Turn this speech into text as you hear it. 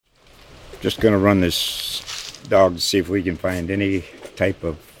Just going to run this dog to see if we can find any type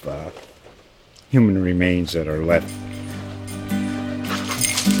of human remains that are left.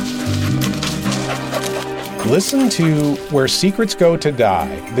 Listen to Where Secrets Go to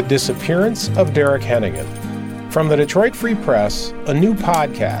Die, The Disappearance of Derek Hennigan. From the Detroit Free Press, a new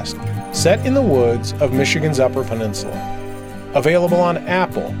podcast set in the woods of Michigan's Upper Peninsula. Available on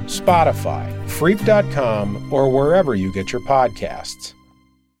Apple, Spotify, Freep.com, or wherever you get your podcasts.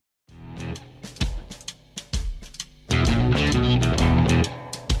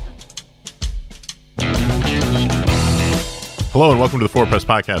 Hello and welcome to the Four Press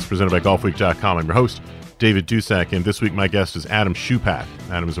Podcast presented by GolfWeek.com. I'm your host, David Dusak, and this week my guest is Adam Schupak.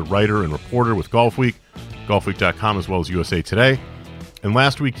 Adam is a writer and reporter with GolfWeek, GolfWeek.com, as well as USA Today. And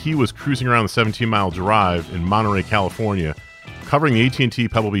last week he was cruising around the 17-mile drive in Monterey, California, covering the AT&T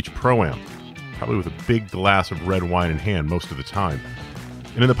Pebble Beach Pro-Am, probably with a big glass of red wine in hand most of the time.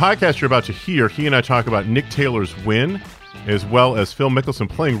 And in the podcast you're about to hear, he and I talk about Nick Taylor's win, as well as Phil Mickelson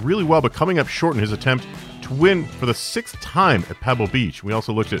playing really well, but coming up short in his attempt to win for the sixth time at Pebble Beach. We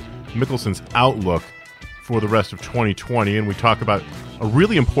also looked at Mickelson's outlook for the rest of 2020, and we talk about a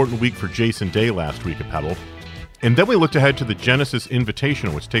really important week for Jason Day last week at Pebble. And then we looked ahead to the Genesis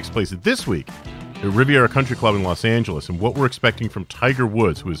Invitational, which takes place this week at Riviera Country Club in Los Angeles, and what we're expecting from Tiger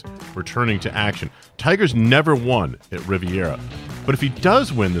Woods, who is returning to action. Tiger's never won at Riviera, but if he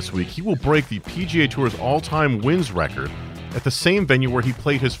does win this week, he will break the PGA Tour's all-time wins record at the same venue where he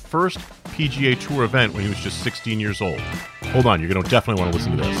played his first PGA Tour event when he was just 16 years old. Hold on, you're going to definitely want to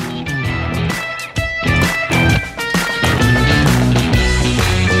listen to this.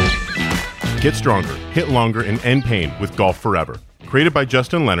 Get stronger, hit longer, and end pain with Golf Forever. Created by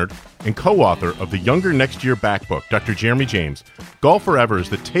Justin Leonard and co-author of the Younger Next Year Back book, Dr. Jeremy James, Golf Forever is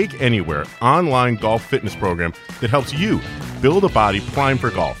the Take Anywhere online golf fitness program that helps you build a body primed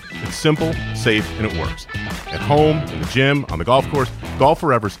for golf. It's simple, safe, and it works. At home, in the gym, on the golf course, Golf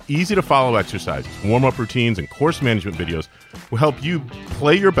Forever's easy-to-follow exercises, warm-up routines, and course management videos will help you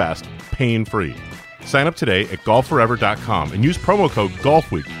play your best pain-free. Sign up today at golfforever.com and use promo code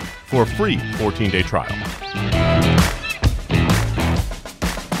GOLFWEEK for a free 14-day trial.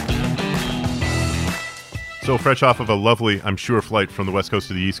 So fresh off of a lovely, I'm sure, flight from the West Coast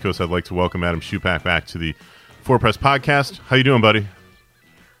to the East Coast, I'd like to welcome Adam Schupak back to the Four Press Podcast. How you doing, buddy?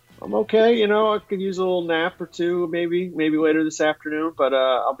 I'm okay. You know, I could use a little nap or two, maybe later this afternoon, but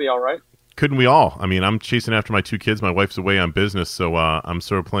I'll be all right. Couldn't we all? I mean, I'm chasing after my two kids. My wife's away on business, so I'm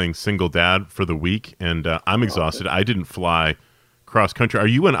sort of playing single dad for the week, and I'm exhausted. Okay. I didn't fly cross country. Are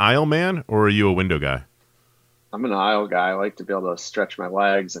you an aisle man or are you a window guy? I'm an aisle guy. I like to be able to stretch my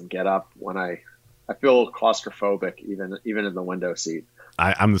legs and get up when I feel claustrophobic, even in the window seat.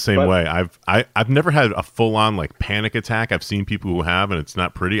 I'm the same way. I've never had a full on like panic attack. I've seen people who have, and it's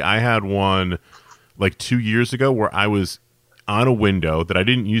not pretty. I had one like 2 years ago where I was on a window that I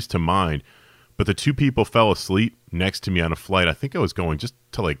didn't used to mind, but the two people fell asleep next to me on a flight. I think I was going just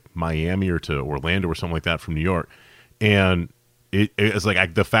to like Miami or to Orlando or something like that from New York, and it was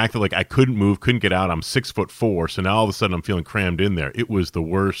like the fact that like I couldn't move, couldn't get out. I'm 6'4", so now all of a sudden I'm feeling crammed in there. It was the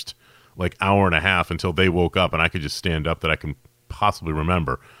worst like hour and a half until they woke up and I could just stand up that I can possibly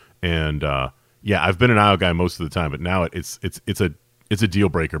remember. And yeah, I've been an aisle guy most of the time, but now it's a deal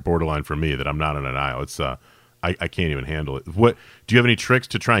breaker, borderline for me, that I'm not in an aisle. It's I can't even handle it. What do you have any tricks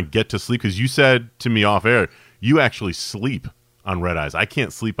to try and get to sleep? Because you said to me off air you actually sleep on red eyes. I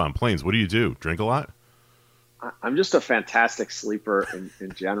can't sleep on planes. What do you do? Drink a lot? I'm just a fantastic sleeper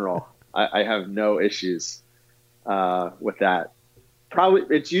in general. I have no issues with that. Probably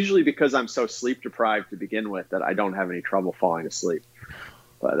it's usually because I'm so sleep deprived to begin with that I don't have any trouble falling asleep.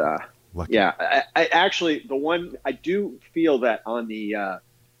 But yeah, I actually, the one I do feel that on the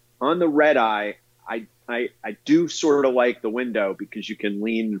red eye, I do sort of like the window because you can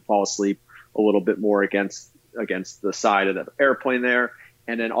lean and fall asleep a little bit more against the side of the airplane there.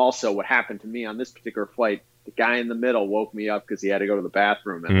 And then also what happened to me on this particular flight, the guy in the middle woke me up because he had to go to the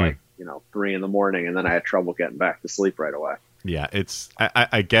bathroom at 3 a.m, and then I had trouble getting back to sleep right away. Yeah,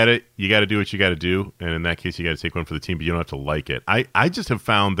 I get it. You got to do what you got to do, and in that case, you got to take one for the team, but you don't have to like it. I just have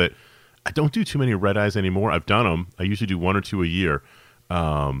found that I don't do too many red eyes anymore. I've done them. I usually do 1 or 2 a year.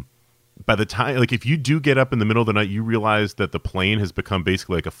 By the time, like, if you do get up in the middle of the night, you realize that the plane has become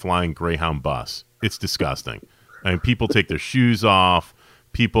basically like a flying Greyhound bus. It's disgusting. I mean, people take their shoes off.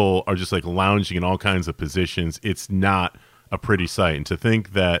 People are just like lounging in all kinds of positions. It's not a pretty sight. And to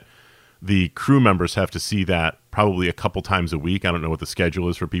think that the crew members have to see that probably a couple times a week. I don't know what the schedule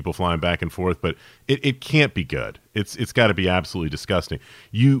is for people flying back and forth, but it can't be good. It's got to be absolutely disgusting.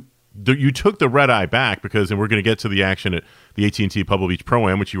 You you took the red eye back because, and we're going to get to the action at the AT&T Pebble Beach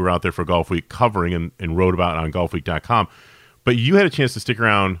Pro-Am, which you were out there for Golf Week covering and wrote about on golfweek.com. But you had a chance to stick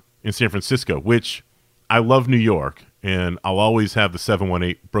around in San Francisco, which I love New York, and I'll always have the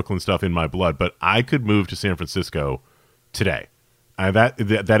 718 Brooklyn stuff in my blood, but I could move to San Francisco today.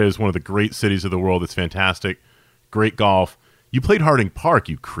 That is one of the great cities of the world. It's fantastic. Great golf. You played Harding Park,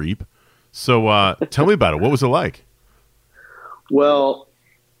 you creep. So tell me about it. What was it like? Well,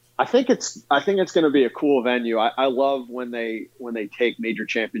 I think it's going to be a cool venue. I love when they take major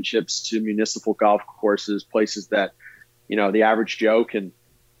championships to municipal golf courses, places that, the average Joe can,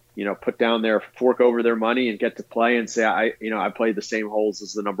 put down their fork over their money and get to play and say, I played the same holes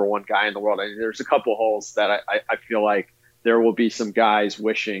as the number one guy in the world. There's a couple holes that I feel like there will be some guys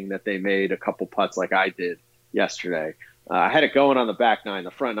wishing that they made a couple putts like I did yesterday. I had it going on the back nine.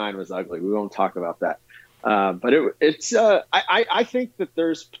 The front nine was ugly. We won't talk about that. But I think that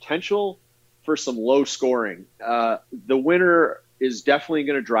there's potential for some low scoring. The winner is definitely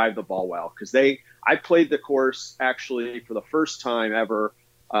going to drive the ball well because I played the course actually for the first time ever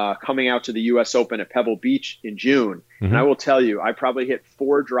coming out to the U.S. Open at Pebble Beach in June. Mm-hmm. And I will tell you, I probably hit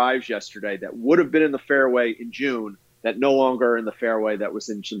 4 drives yesterday that would have been in the fairway in June that no longer are in the fairway, that was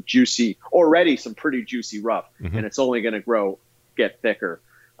in some pretty juicy rough. Mm-hmm. And it's only going to get thicker.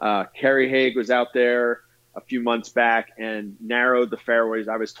 Kerry Haig was out there a few months back and narrowed the fairways,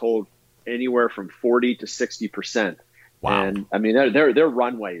 I was told, anywhere from 40 to 60%. Wow. And I mean, they're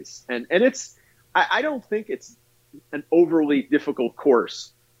runways. And I don't think it's an overly difficult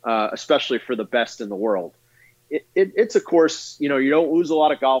course, especially for the best in the world. It's a course, you don't lose a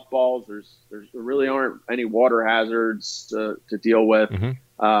lot of golf balls. There really aren't any water hazards to deal with.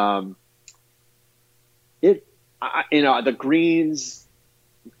 Mm-hmm. The greens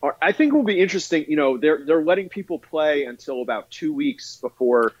I think will be interesting. They're letting people play until about 2 weeks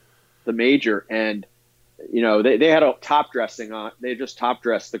before the major, and they had a top dressing on. They just top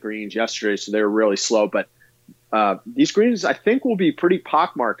dressed the greens yesterday, so they were really slow. But these greens, I think, will be pretty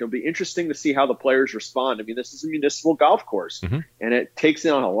pockmarked. It'll be interesting to see how the players respond. I mean, this is a municipal golf course, mm-hmm. and it takes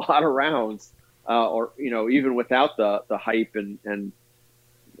in on a lot of rounds, even without the hype and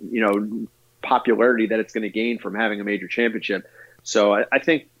popularity that it's going to gain from having a major championship. So I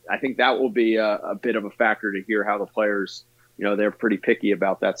think that will be a bit of a factor to hear how the players, they're pretty picky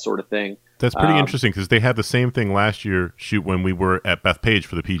about that sort of thing. That's pretty interesting because they had the same thing last year, when we were at Bethpage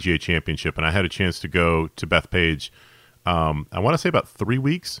for the PGA Championship, and I had a chance to go to Bethpage, I want to say about 3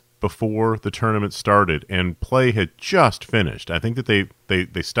 weeks before the tournament started, and play had just finished. I think that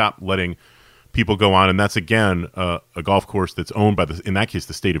they stopped letting people go on, and that's, again, a golf course that's owned by, in that case,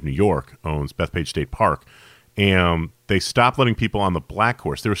 the state of New York owns Bethpage State Park, and they stopped letting people on the black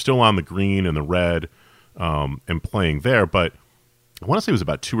course. They were still on the green and the red and playing there, but I want to say it was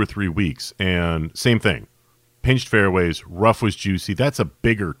about 2 or 3 weeks, and same thing. Pinched fairways, rough was juicy. That's a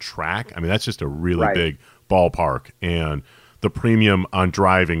bigger track. I mean, that's just a really big ballpark, and the premium on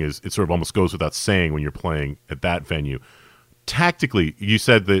driving it sort of almost goes without saying when you're playing at that venue. Tactically, you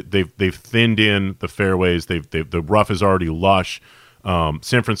said that they've thinned in the fairways. The rough is already lush.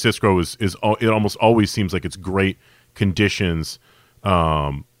 San Francisco is it almost always seems like it's great conditions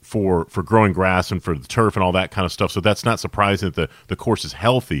for growing grass and for the turf and all that kind of stuff. So that's not surprising that the course is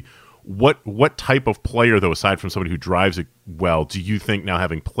healthy. What type of player, though, aside from somebody who drives it well, do you think, now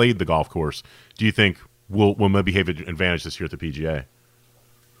having played the golf course, do you think will maybe have an advantage this year at the PGA?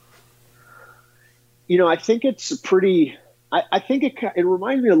 I think it's I think it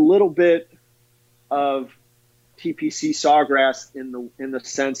reminds me a little bit of TPC Sawgrass in the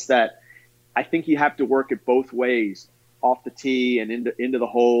sense that I think you have to work it both ways, off the tee and into the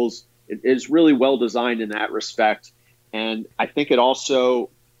holes. It is really well designed in that respect, and I think it also,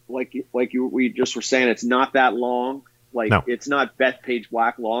 we just were saying, it's not that long. It's not Bethpage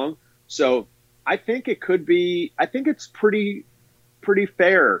Black long. So I think it could be. I think it's pretty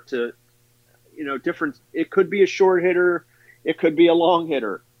fair to, different. It could be a short hitter, it could be a long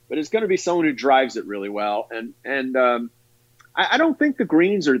hitter, but it's going to be someone who drives it really well. And I don't think the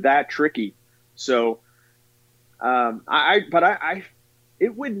greens are that tricky. So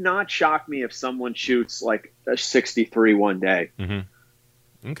it would not shock me if someone shoots like a 63 one day.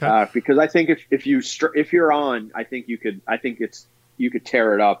 Mm-hmm. Okay. Because I think if you're on, I think you could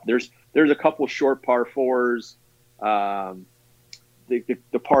tear it up. There's a couple short par fours. The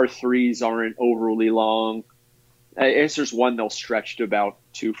par threes aren't overly long. I guess there's one they'll stretch to about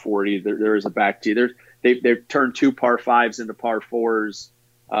 240. There is a back tee. They've turned 2 par fives into par fours.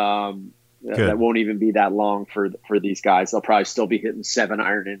 That won't even be that long for these guys. They'll probably still be hitting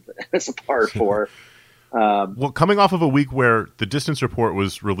 7-iron as a par 4. Well, coming off of a week where the distance report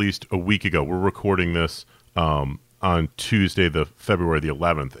was released a week ago, we're recording this on Tuesday, the February the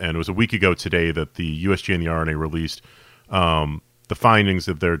 11th, and it was a week ago today that the USGA and the R&A released the findings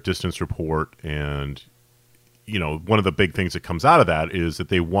of their distance report. And, you know, one of the big things that comes out of that is that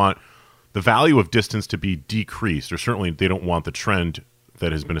they want the value of distance to be decreased, or certainly they don't want the trend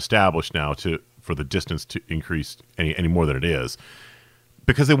that has been established now for the distance to increase any more than it is,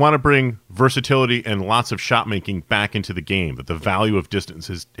 because they want to bring versatility and lots of shot making back into the game. That the value of distance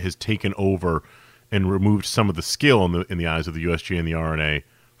has taken over and removed some of the skill in the eyes of the USGA and the R&A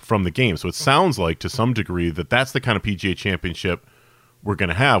from the game. So it sounds like, to some degree, that's the kind of PGA Championship we're going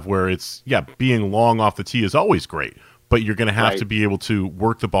to have, where it's, being long off the tee is always great, but you're going to have to be able to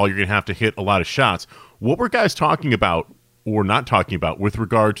work the ball. You're going to have to hit a lot of shots. What were guys talking about or not talking about with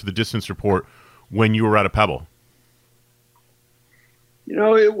regard to the distance report when you were at a Pebble? You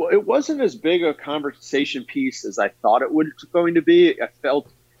know, it wasn't as big a conversation piece as I thought it was going to be. I felt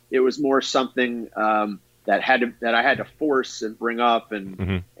it was more something that I had to force and bring up,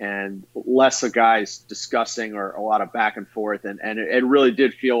 and less of guys discussing or a lot of back and forth. And it really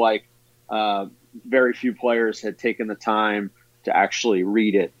did feel like very few players had taken the time to actually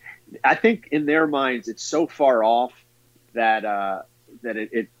read it. I think in their minds, it's so far off that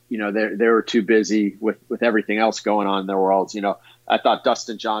it you know, they were too busy with everything else going on in their worlds. You know, I thought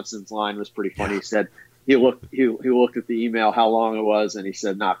Dustin Johnson's line was pretty funny. He said he looked at the email, how long it was, and he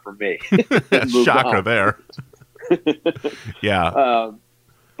said, "Not for me." Shocker on. There. Yeah.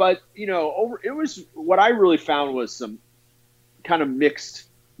 But you know, it was, what I really found was some kind of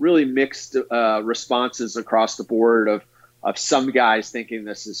really mixed responses across the board of some guys thinking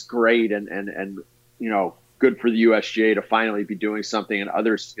this is great and you know, good for the USGA to finally be doing something, and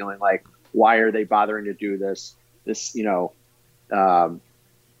others feeling like, why are they bothering to do this? This, you know,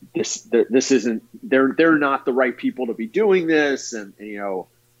 this isn't, they're not the right people to be doing this. And you know,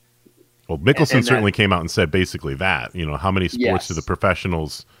 well, Mickelson certainly came out and said basically that, you know, how many sports do the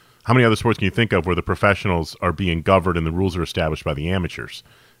professionals, how many other sports can you think of where the professionals are being governed and the rules are established by the amateurs?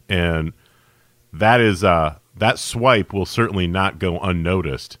 And that is, that swipe will certainly not go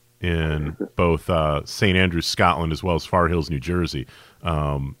unnoticed in both St. Andrews, Scotland, as well as Far Hills, New Jersey.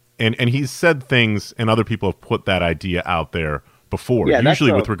 And he's said things, and other people have put that idea out there before. Yeah,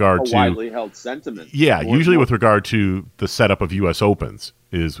 usually that's with regard to widely held sentiment. Yeah, usually with regard to the setup of U.S. Opens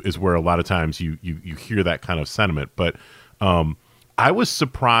is where a lot of times you hear that kind of sentiment. But I was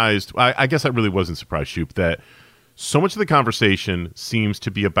surprised. I guess I really wasn't surprised, Shoop, that so much of the conversation seems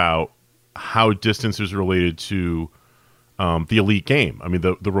to be about how distance is related to the elite game. I mean,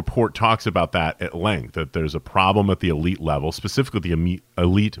 the report talks about that at length, that there's a problem at the elite level, specifically the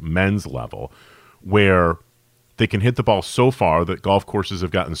elite men's level, where they can hit the ball so far that golf courses have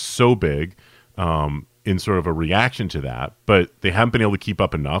gotten so big in sort of a reaction to that, but they haven't been able to keep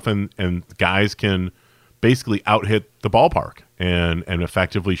up enough, and guys can basically out-hit the ballpark and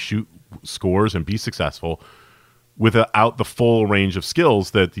effectively shoot scores and be successful without the full range of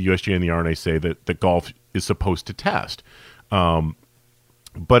skills that the USGA and the R&A say that golf is supposed to test.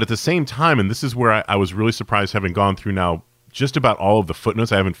 But at the same time, and this is where I was really surprised, having gone through now just about all of the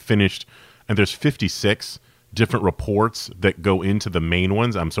footnotes. I haven't finished, and there's 56 different reports that go into the main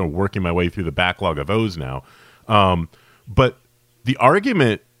ones. I'm sort of working my way through the backlog of those now. But the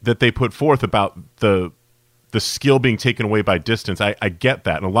argument that they put forth about the skill being taken away by distance, I get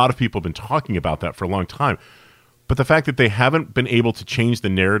that. And a lot of people have been talking about that for a long time. But the fact that they haven't been able to change the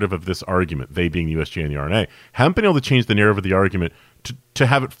narrative of this argument, they being the USGA and the R&A, haven't been able to change the narrative of the argument to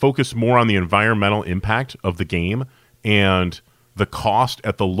have it focus more on the environmental impact of the game and the cost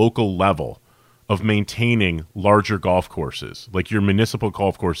at the local level of maintaining larger golf courses, like your municipal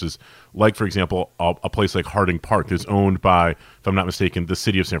golf courses, like, for example, a place like Harding Park that's owned by, if I'm not mistaken, the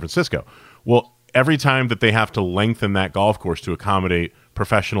city of San Francisco. Well, every time that they have to lengthen that golf course to accommodate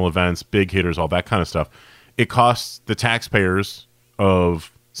professional events, big hitters, all that kind of stuff, it costs the taxpayers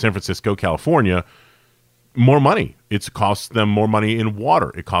of San Francisco, California, more money. It costs them more money in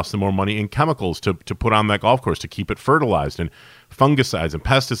water. It costs them more money in chemicals to put on that golf course, to keep it fertilized, and fungicides and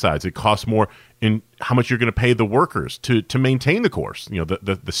pesticides. It costs more in how much you're going to pay the workers to maintain the course, you know,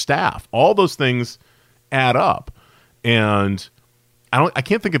 the staff. All those things add up. And I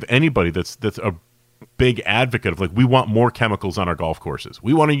can't think of anybody that's a big advocate of, like, we want more chemicals on our golf courses.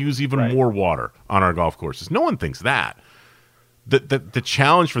 We want to use even more water on our golf courses. No one thinks that. The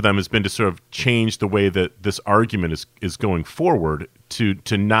challenge for them has been to sort of change the way that this argument is going forward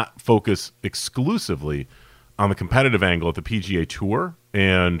to not focus exclusively on the competitive angle at the PGA Tour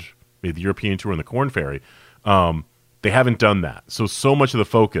and maybe the European Tour and the Korn Ferry. They haven't done that. So much of the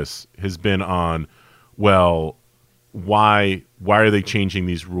focus has been on well, why are they changing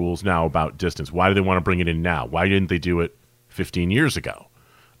these rules now about distance? Why do they want to bring it in now? Why didn't they do it 15 years ago?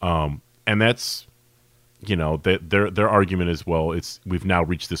 And that's, their argument is, well, we've now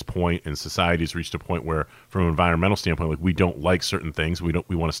reached this point, and society's reached a point where, from an environmental standpoint, like, we don't like certain things. We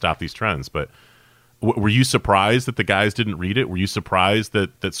want to stop these trends. But were you surprised that the guys didn't read it? Were you surprised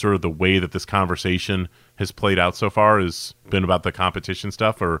that sort of the way that this conversation has played out so far has been about the competition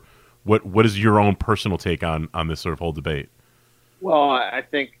stuff? Or what is your own personal take on this sort of whole debate? Well, I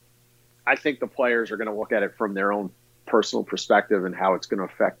think the players are going to look at it from their own personal perspective and how it's going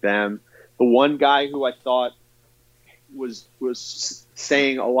to affect them. The one guy who I thought was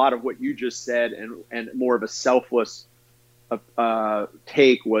saying a lot of what you just said and more of a selfless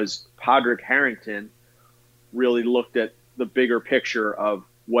take was Padraig Harrington. Really looked at the bigger picture of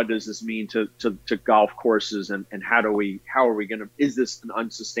what does this mean to golf courses, and how are we going to, is this an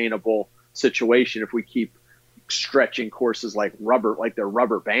unsustainable situation if we keep stretching courses like they're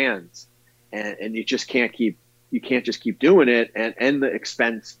rubber bands, and you just can't just keep doing it, and the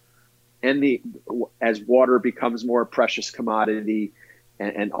expense and as water becomes more precious commodity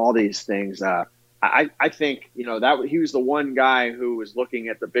and all these things. I think, that he was the one guy who was looking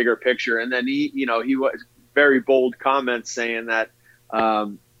at the bigger picture. And then he was very bold comments saying that,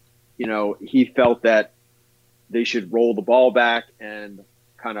 he felt that they should roll the ball back and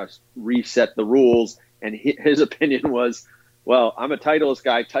kind of reset the rules. And his opinion was, well, I'm a Titleist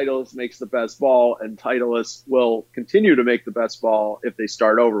guy. Titleist makes the best ball, and Titleist will continue to make the best ball if they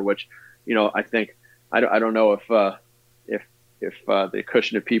start over, which, I think, I don't know if the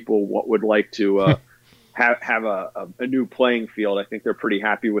Acushnet people would like to have a new playing field. I think they're pretty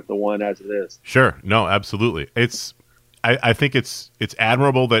happy with the one as it is. Sure. No, absolutely. I think it's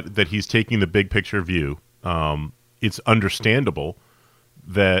admirable that he's taking the big picture view. It's understandable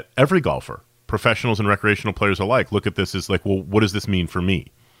that every golfer, professionals and recreational players alike, look at this as like, well, what does this mean for me?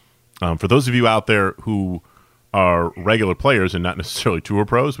 For those of you out there who are regular players and not necessarily tour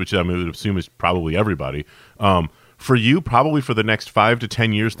pros, which I would assume is probably everybody, for you, probably for the next 5 to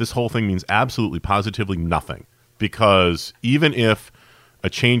 10 years, this whole thing means absolutely, positively nothing. Because even if a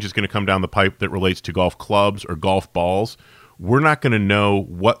change is going to come down the pipe that relates to golf clubs or golf balls, we're not going to know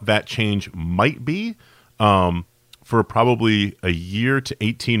what that change might be for probably a year to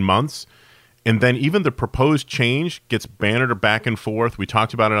 18 months. And then even the proposed change gets bannered back and forth. We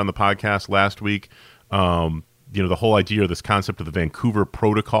talked about it on the podcast last week. The whole idea of this concept of the Vancouver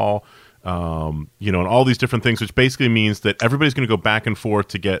Protocol, and all these different things, which basically means that everybody's going to go back and forth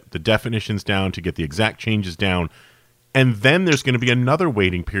to get the definitions down, to get the exact changes down. And then there's going to be another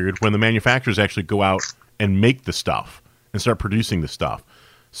waiting period when the manufacturers actually go out and make the stuff and start producing the stuff.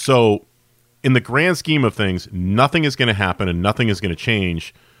 So in the grand scheme of things, nothing is going to happen and nothing is going to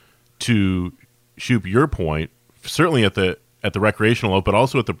change, to Shoop your point, certainly at the recreational level, but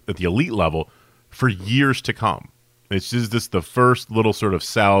also at the elite level, for years to come. It's just this the first little sort of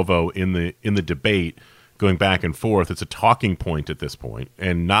salvo in the debate going back and forth. It's a talking point at this point,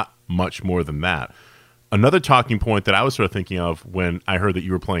 and not much more than that. Another talking point that I was sort of thinking of when I heard that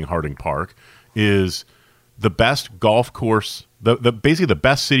you were playing Harding Park is the best golf course, basically the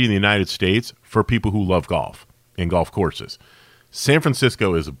best city in the United States for people who love golf and golf courses. San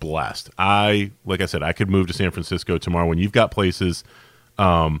Francisco is blessed. Like I said, I could move to San Francisco tomorrow when you've got places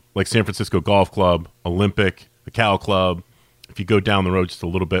like San Francisco Golf Club, Olympic, the Cal Club. If you go down the road just a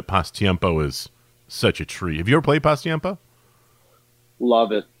little bit, Pasatiempo is such a treat. Have you ever played Pasatiempo?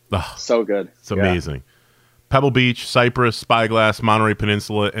 Love it. Oh, so good. It's amazing. Pebble Beach, Cypress, Spyglass, Monterey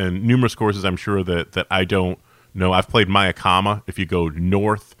Peninsula, and numerous courses I'm sure that I don't know. I've played Mayakama. If you go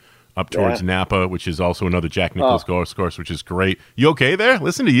north up towards Napa, which is also another Jack Nicklaus golf course, which is great. You okay there?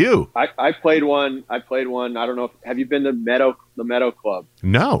 Listen to you. I played one. I don't know. Have you been to the Meadow Club?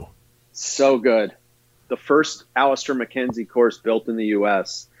 No. So good. The first Alister McKenzie course built in the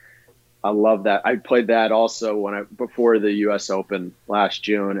U.S. I love that. I played that also before the U.S. Open last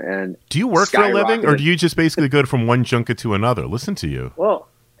June. And do you work for a living, or do you just basically go from one junket to another? Listen to you. Well,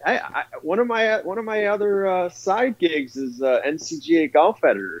 one of my other side gigs is NCGA golf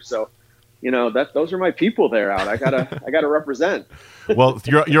editor. So, those are my people there out. I gotta represent. Well,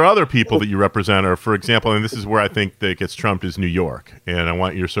 your other people that you represent are, for example, and this is where I think that gets trumped, is New York, and I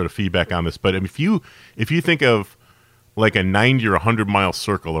want your sort of feedback on this. But if you think of like a 90 or 100 mile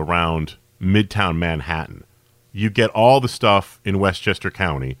circle around Midtown Manhattan, you get all the stuff in Westchester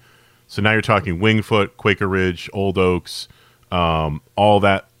County. So now you're talking Wingfoot, Quaker Ridge, Old Oaks, all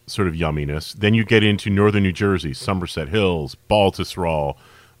that sort of yumminess. Then you get into northern New Jersey, Somerset Hills, Baltusrol,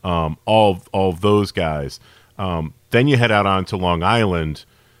 all of those guys. Then you head out onto Long Island,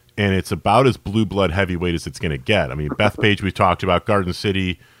 and it's about as blue blood heavyweight as it's going to get. I mean, Bethpage we talked about, Garden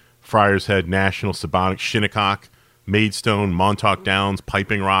City, Friars Head, National, Sabonic, Shinnecock, Maidstone, Montauk Downs,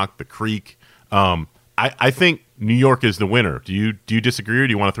 Piping Rock, the Creek. I think New York is the winner. Do you disagree, or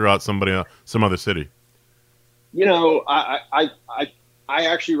do you want to throw out some other city? You know, I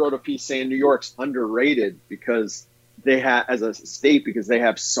actually wrote a piece saying New York's underrated because they have, as a state, because they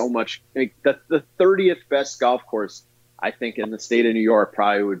have so much. Like the 30th best golf course, I think, in the state of New York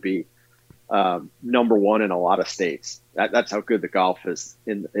probably would be number one in a lot of states. That's how good the golf is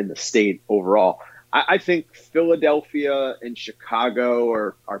in the state overall. I think Philadelphia and Chicago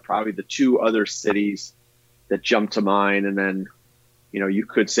are probably the two other cities that jump to mind, and then, you know, you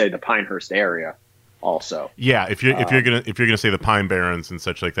could say the Pinehurst area also. Yeah, if you're gonna say the Pine Barrens and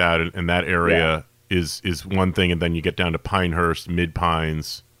such like that, and that area is one thing, and then you get down to Pinehurst, Mid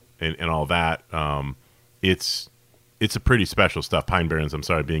Pines, and all that. It's a pretty special stuff. Pine Barrens, I'm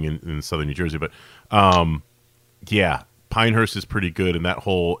sorry, being in southern New Jersey, but yeah, Pinehurst is pretty good in that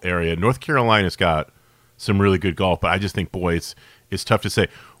whole area. North Carolina's got some really good golf, but I just think, boy, it's tough to say.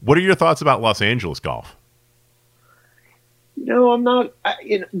 What are your thoughts about Los Angeles golf? You know, I'm not.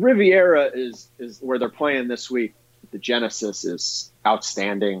 Riviera is where they're playing this week. The Genesis is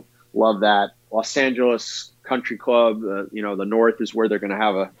outstanding. Love that. Los Angeles Country Club, you know, the North is where they're going to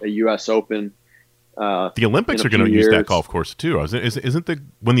have a U.S. Open. The Olympics are going to use that golf course too. Isn't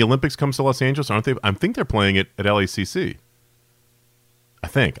when the Olympics comes to Los Angeles, aren't they? I think they're playing it at LACC. I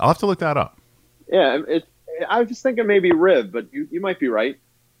think I'll have to look that up. Yeah, I was just thinking maybe Riv, but you might be right.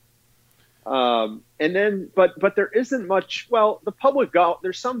 And then, but there isn't much. Well, the public golf,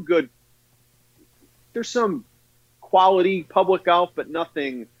 there's some quality public golf, but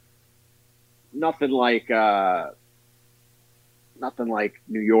nothing like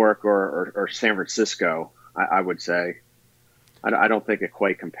New York or San Francisco. I would say. I don't think it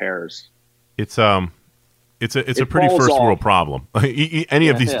quite compares. It's a pretty first world problem. Any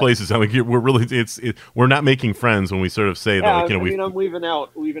of these places, I mean, we're not making friends when we sort of say that. Like, you know, I'm leaving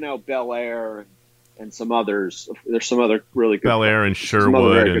out Bel Air and some others. There's some other really good Bel Air and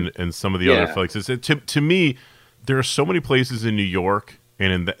Sherwood and some of the other places. To me, there are so many places in New York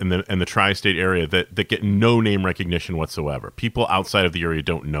and in the tri-state area that get no name recognition whatsoever. People outside of the area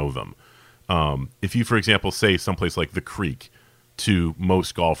don't know them. If you, for example, say someplace like the Creek to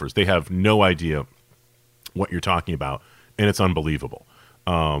most golfers, they have no idea what you're talking about, and it's unbelievable.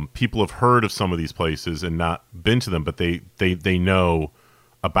 People have heard of some of these places and not been to them, but they know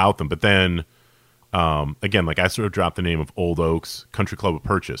about them. But then, again, like I sort of dropped the name of Old Oaks Country Club of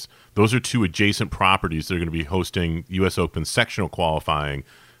Purchase. Those are two adjacent properties that are going to be hosting U.S. Open sectional qualifying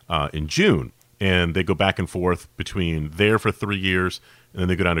in June. And they go back and forth between there for 3 years, and then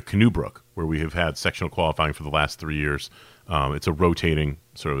they go down to Canoe Brook, where we have had sectional qualifying for the last 3 years. It's a rotating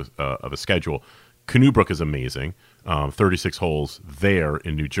sort of a schedule. Canoe Brook is amazing, 36 holes there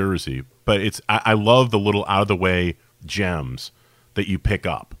in New Jersey. But I love the little out-of-the-way gems that you pick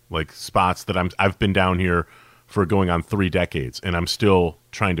up, like spots that I've been down here for going on 3 decades, and I'm still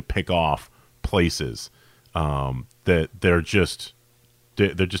trying to pick off places that they're just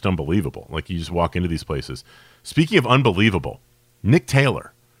unbelievable. Like, you just walk into these places. Speaking of unbelievable, Nick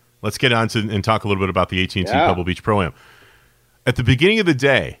Taylor. Let's get on to and talk a little bit about the AT&T Pebble Beach Pro-Am. At the beginning of the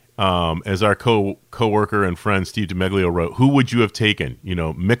day, as our co-worker and friend Steve DeMeglio wrote, who would you have taken? You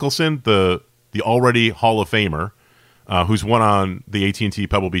know, Mickelson, the already Hall of Famer, who's won on the AT&T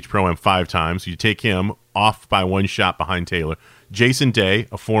Pebble Beach Pro-Am 5 times. You take him off by 1 shot behind Taylor. Jason Day,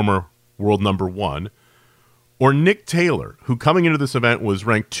 a former world number 1. Or Nick Taylor, who coming into this event was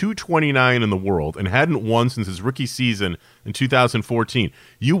ranked 229 in the world and hadn't won since his rookie season in 2014.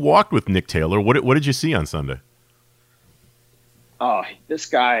 You walked with Nick Taylor. What did you see on Sunday? Oh, this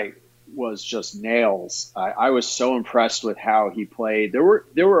guy was just nails. I was so impressed with how he played. There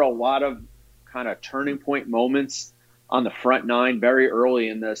were a lot of kind of turning point moments on the front 9 very early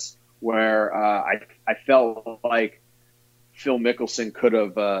in this where I felt like Phil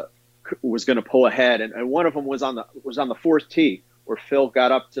Mickelson was going to pull ahead, and one of them was on the 4th tee, where Phil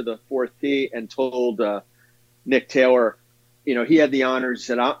got up to the 4th tee and told Nick Taylor, you know, he had the honors. He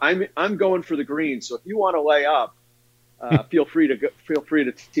said, "I'm going for the green, so if you want to lay up, feel free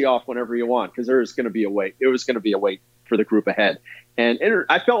to tee off whenever you want, because there is going to be a wait. It was going to be a wait for the group ahead." And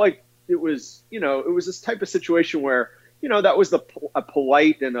I felt like it was this type of situation where, you know, that was a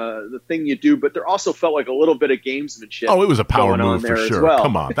polite and the thing you do, but there also felt like a little bit of gamesmanship. Oh, it was a power move for sure. Well.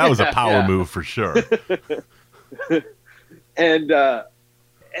 Come on, that was a power move for sure. and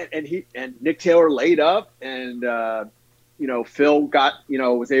Nick Taylor laid up, and you know, Phil got, you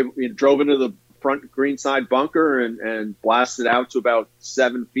know, drove into front greenside bunker and blasted out to about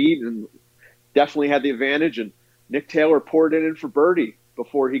 7 feet and definitely had the advantage. And Nick Taylor poured it in for birdie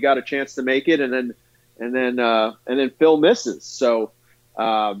before he got a chance to make it, and then Phil misses. So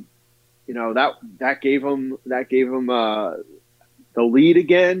that gave him the lead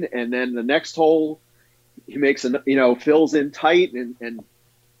again. And then the next hole, he makes Phil's in tight, and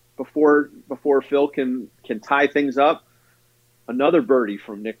before Phil can tie things up, another birdie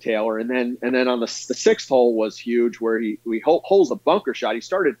from Nick Taylor, and then on the sixth hole was huge, where he holes a bunker shot. He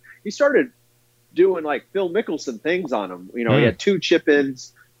started doing like Phil Mickelson things on him. He had 2 chip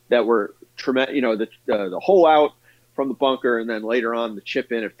ins that were tremendous. The hole out from the bunker, and then later on the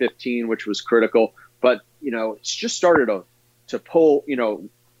chip in at 15, which was critical. But it's just started to pull,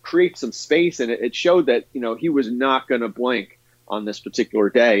 create some space, and it showed that he was not going to blink on this particular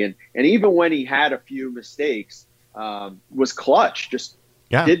day. And even when he had a few mistakes, was clutch. Just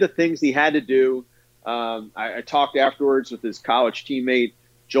did the things he had to do. I talked afterwards with his college teammate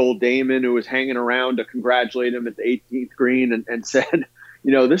Joel Damon, who was hanging around to congratulate him at the 18th green, and said,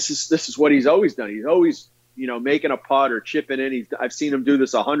 this is what he's always done. He's always making a putt or chipping in. I've seen him do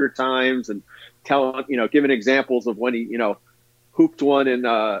this 100 times, and giving examples of when he hooped one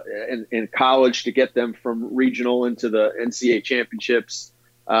in college to get them from regional into the NCAA championships.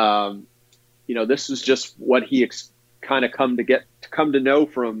 This was just what he kind of come to know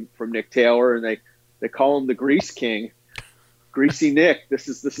from Nick Taylor, and they call him the Grease King, Greasy Nick. This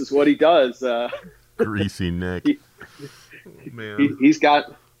is what he does. Greasy Nick. Man.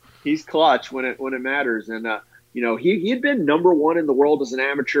 He's clutch when it matters, and he had been number 1 in the world as an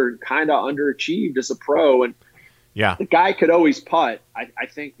amateur and kind of underachieved as a pro, and the guy could always putt. I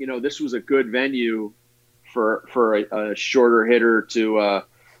think this was a good venue for a shorter hitter to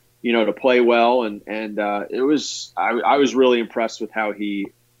to play well, and it was I was really impressed with how he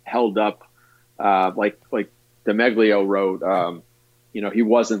held up. Like DeMeglio wrote, he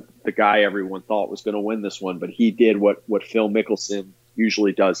wasn't the guy everyone thought was going to win this one, but he did what Phil Mickelson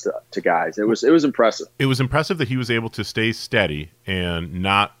usually does to guys. It was impressive. It was impressive that he was able to stay steady and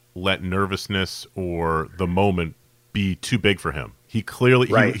not let nervousness or the moment be too big for him. He clearly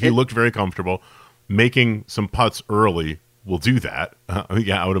he looked very comfortable. Making some putts early will do that.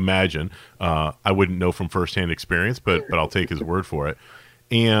 I would imagine. I wouldn't know from firsthand experience, but I'll take his word for it.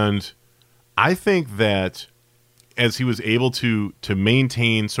 And I think that as he was able to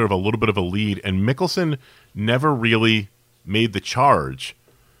maintain sort of a little bit of a lead, and Mickelson never really made the charge,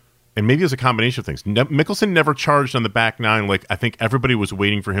 and maybe it was a combination of things. Mickelson never charged on the back nine like I think everybody was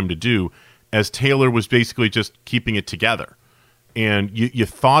waiting for him to do, as Taylor was basically just keeping it together. And you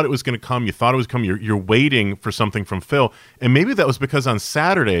thought it was going to come. You thought it was coming. You're waiting for something from Phil. And maybe that was because on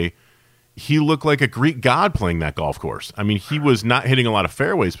Saturday, he looked like a Greek god playing that golf course. I mean, he was not hitting a lot of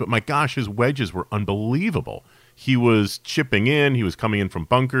fairways, but my gosh, his wedges were unbelievable. He was chipping in. He was coming in from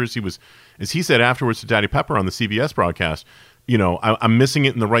bunkers. He was, as he said afterwards to Daddy Pepper on the CBS broadcast, I'm missing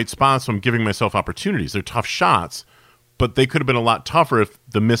it in the right spot, so I'm giving myself opportunities. They're tough shots, but they could have been a lot tougher if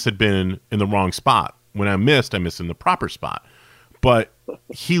the miss had been in the wrong spot. When I missed in the proper spot. But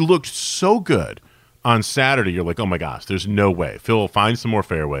he looked so good on Saturday. You're like, oh my gosh, there's no way. Phil will find some more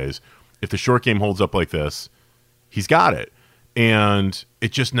fairways. If the short game holds up like this, he's got it. And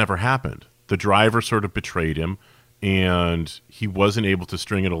it just never happened. The driver sort of betrayed him, and he wasn't able to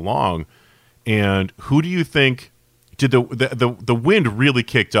string it along. And who do you think did the wind really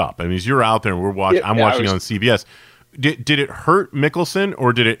kicked up? I mean, as you're out there and we're watching, I'm watching on CBS. Did it hurt Mickelson,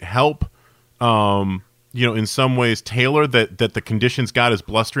 or did it help? In some ways, Taylor, that the conditions got as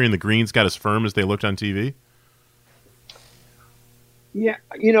blustery and the greens got as firm as they looked on TV? Yeah,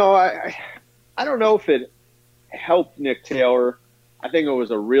 I don't know if it helped Nick Taylor. I think it was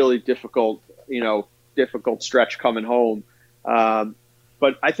a really difficult stretch coming home.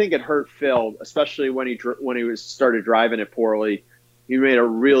 But I think it hurt Phil, especially when he started driving it poorly. He made a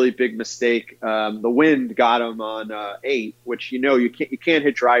really big mistake. The wind got him on 8, which you can't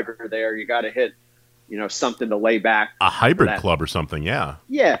hit driver there. You got to hit something to lay back. A hybrid club or something, yeah.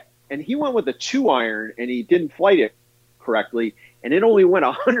 Yeah, and he went with a 2-iron, and he didn't flight it correctly, and it only went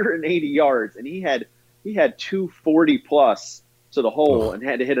 180 yards, and he had 240 plus to the hole and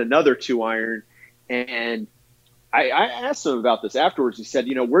had to hit another 2-iron. And I asked him about this afterwards. He said,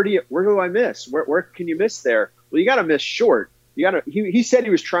 where do I miss? Where can you miss there? Well, you got to miss short. He said he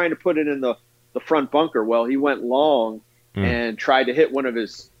was trying to put it in the front bunker. Well, he went long and tried to hit one of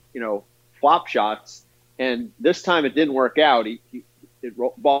his, flop shots, and this time it didn't work out.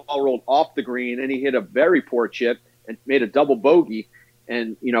 Ball rolled off the green, and he hit a very poor chip and made a double bogey,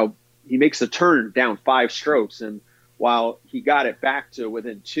 and he makes a turn down 5 strokes. And while he got it back to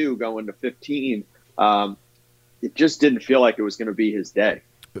within 2 going to 15, it just didn't feel like it was going to be his day.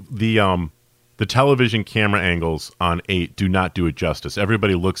 The television camera angles on 8 do not do it justice.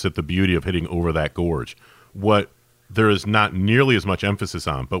 Everybody looks at the beauty of hitting over that gorge. What there is not nearly as much emphasis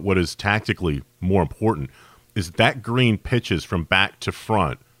on, but what is tactically more important, is that green pitches from back to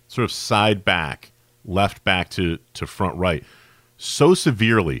front, sort of side back, left back to front right, so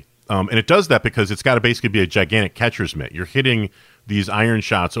severely. And it does that because it's got to basically be a gigantic catcher's mitt. You're hitting these iron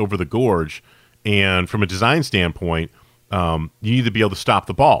shots over the gorge, and from a design standpoint, you need to be able to stop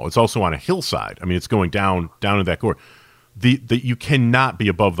the ball. It's also on a hillside. I mean, it's going down to that gorge. You cannot be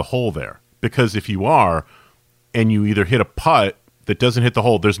above the hole there, because if you are, and you either hit a putt that doesn't hit the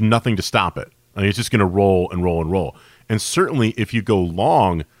hole, there's nothing to stop it. I mean, it's just going to roll and roll and roll. And certainly if you go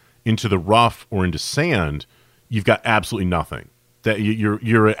long into the rough or into sand, you've got absolutely nothing. That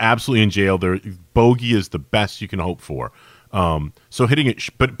you're absolutely in jail. There, bogey is the best you can hope for. So hitting it,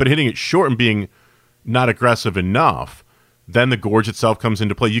 but hitting it short and being not aggressive enough, then the gorge itself comes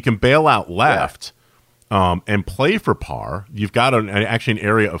into play. You can bail out left and play for par. You've got actually an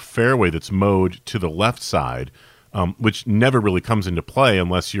area of fairway that's mowed to the left side, which never really comes into play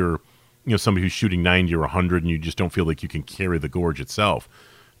unless you're somebody who's shooting 90 or 100 and you just don't feel like you can carry the gorge itself.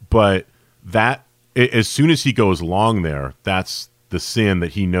 But that, as soon as he goes long there, that's the sin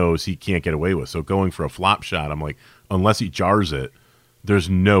that he knows he can't get away with. So going for a flop shot, I'm like, unless he jars it, there's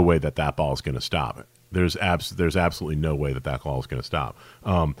no way that ball is going to stop it. There's absolutely no way that ball is going to stop.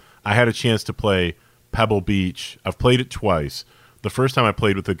 I had a chance to play Pebble Beach. I've played it twice. The first time I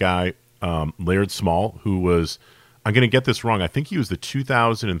played with a guy, Laird Small, who was, I'm going to get this wrong, I think he was the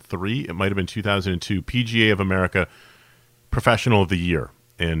 2003, it might have been 2002, PGA of America Professional of the Year.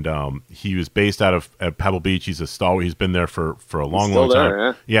 And he was based out of Pebble Beach. He's a stalwart. He's been there for a long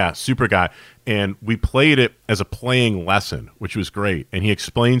time. Yeah, super guy. And we played it as a playing lesson, which was great. And he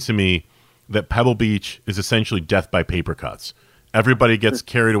explained to me that Pebble Beach is essentially death by paper cuts. Everybody gets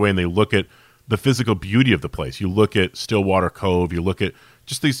carried away and they look at the physical beauty of the place. You look at Stillwater Cove. You look at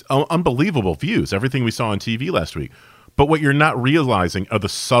just these unbelievable views, everything we saw on TV last week. But what you're not realizing are the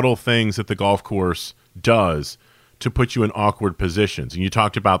subtle things that the golf course does to put you in awkward positions. And you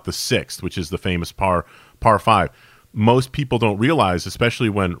talked about the 6th, which is the famous par 5. Most people don't realize, especially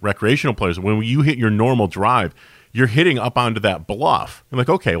when recreational players, when you hit your normal drive, you're hitting up onto that bluff. You're like,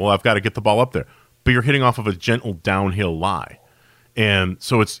 okay, well, I've got to get the ball up there. But you're hitting off of a gentle downhill lie. And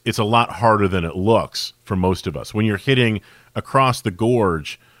so it's a lot harder than it looks for most of us. When you're hitting across the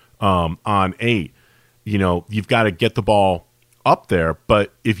gorge on 8, you've got to get the ball up there.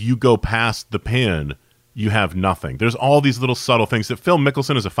 But if you go past the pin, you have nothing. There's all these little subtle things that Phil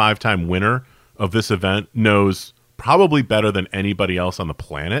Mickelson, as a 5-time winner of this event, knows probably better than anybody else on the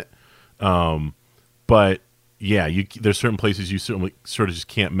planet. But yeah, there's certain places you certainly sort of just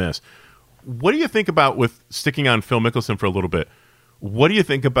can't miss. What do you think about, with sticking on Phil Mickelson for a little bit, what do you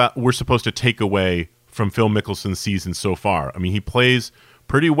think about we're supposed to take away from Phil Mickelson's season so far? I mean, he plays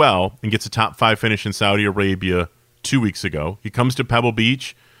pretty well and gets a top 5 finish in Saudi Arabia 2 weeks ago. He comes to Pebble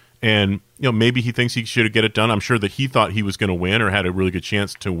Beach, and maybe he thinks he should get it done. I'm sure that he thought he was going to win or had a really good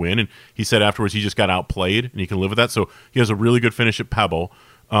chance to win, and he said afterwards he just got outplayed, and he can live with that. So he has a really good finish at Pebble.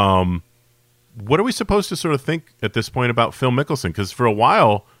 What are we supposed to sort of think at this point about Phil Mickelson? Because for a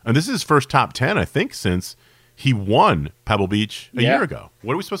while, and this is his first top 10, I think, since he won Pebble Beach a year ago.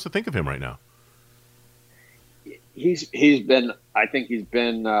 What are we supposed to think of him right now? He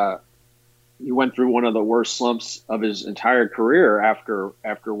went through one of the worst slumps of his entire career after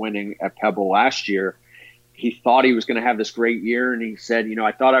winning at Pebble last year. He thought he was going to have this great year, and he said,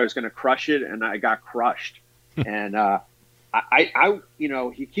 I thought I was going to crush it, and I got crushed. And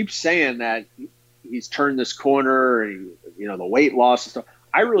he keeps saying that he's turned this corner, and the weight loss and stuff.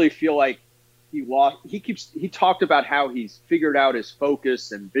 I really feel like he talked about how he's figured out his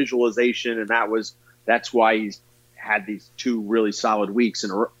focus and visualization, and that's why he's had these 2 really solid weeks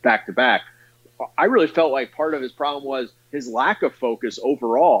in back to back. I really felt like part of his problem was his lack of focus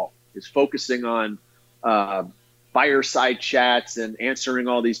overall. Is focusing on fireside chats and answering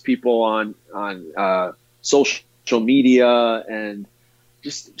all these people on social media, and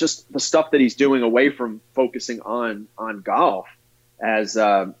just the stuff that he's doing away from focusing on golf, as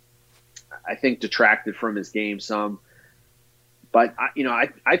I think detracted from his game some. But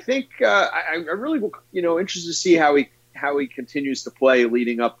I think I'm really interested to see how he continues to play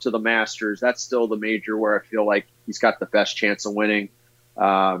leading up to the Masters. That's still the major where I feel like he's got the best chance of winning.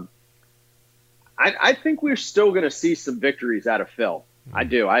 I think we're still going to see some victories out of Phil. I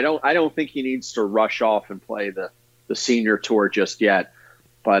do. I don't think he needs to rush off and play the senior tour just yet.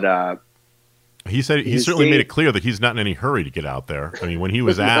 But He said he certainly made it clear that he's not in any hurry to get out there. I mean, when he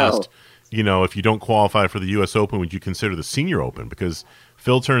was asked, if you don't qualify for the U.S. Open, would you consider the Senior Open? Because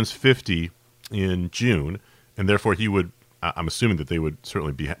Phil turns 50 in June, and therefore he would. I'm assuming that they would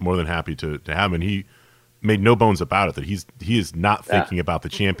certainly be more than happy to have him. And he made no bones about it that he is not thinking about the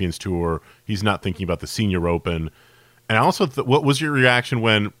Champions Tour. He's not thinking about the Senior Open. And also, what was your reaction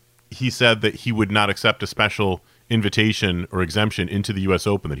when he said that he would not accept a special invitation or exemption into the U.S.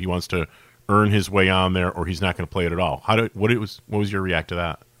 Open, that he wants to earn his way on there, or he's not going to play it at all? What was your react to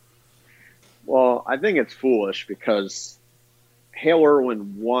that? Well, I think it's foolish because Hale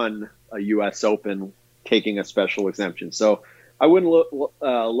Irwin won a U.S. Open taking a special exemption. So I wouldn't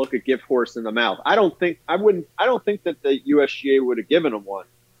look a gift horse in the mouth. I don't think that the USGA would have given him one.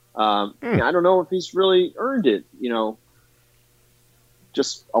 I don't know if he's really earned it. He's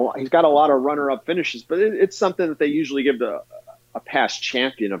got a lot of runner-up finishes, but it's something that they usually give to a past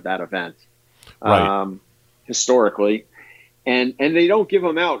champion of that event, right. Historically, and they don't give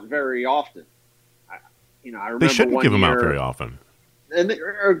them out very often. I remember they shouldn't give them out very often. And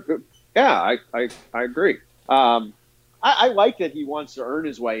I agree. I like that he wants to earn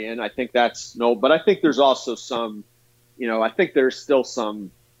his way in. I think but I think there's also some, I think there's still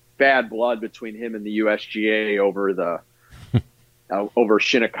some bad blood between him and the USGA over over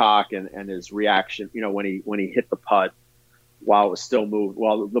Shinnecock and his reaction. When he hit the putt while it was still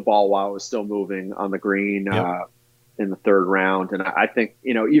moving on the green in the third round. And I think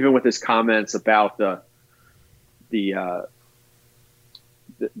even with his comments about the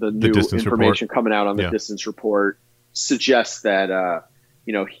new information coming out on the distance report suggests that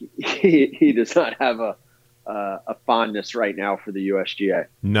he does not have a fondness right now for the USGA.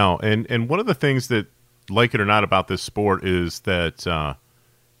 No, and one of the things that, like it or not, about this sport is that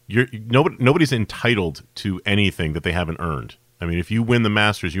nobody's entitled to anything that they haven't earned. I mean, if you win the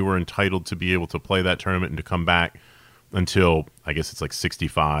Masters, you are entitled to be able to play that tournament and to come back until, I guess it's like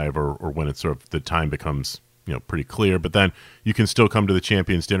 65 or when it's sort of the time becomes pretty clear. But then you can still come to the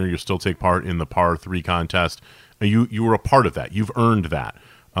Champions Dinner. You still take part in the par 3 contest. You were a part of that. You've earned that.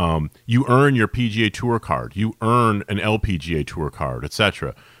 You earn your PGA Tour card. You earn an LPGA Tour card,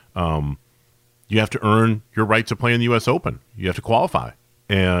 etc. You have to earn your right to play in the U.S. Open. You have to qualify.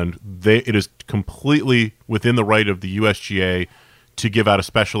 And it is completely within the right of the USGA to give out a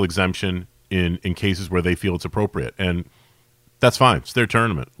special exemption in cases where they feel it's appropriate. And that's fine. It's their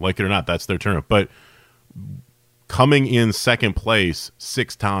tournament. Like it or not, that's their tournament. But coming in second place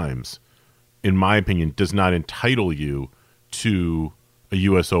 6 times, in my opinion, does not entitle you to a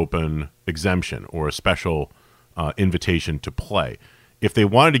U.S. Open exemption or a special invitation to play. If they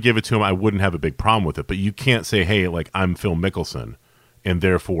wanted to give it to him, I wouldn't have a big problem with it. But you can't say, hey, like, I'm Phil Mickelson, and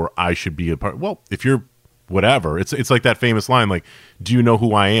therefore I should be a part. Well, if you're whatever, it's like that famous line, like, do you know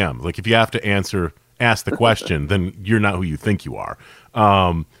who I am? Like, if you have to ask the question, then you're not who you think you are.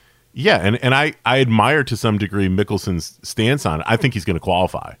 And I admire to some degree Mickelson's stance on it. I think he's going to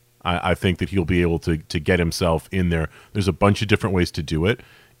qualify. I think that he'll be able to get himself in there. There's a bunch of different ways to do it.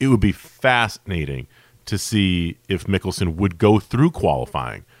 It would be fascinating to see if Mickelson would go through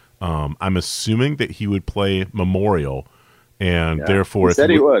qualifying. I'm assuming that he would play Memorial, and therefore he said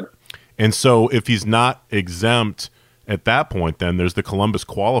he would. And so if he's not exempt at that point, then there's the Columbus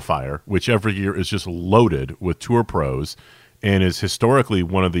qualifier, which every year is just loaded with tour pros and is historically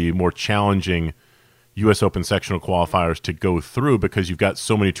one of the more challenging U.S. Open sectional qualifiers to go through because you've got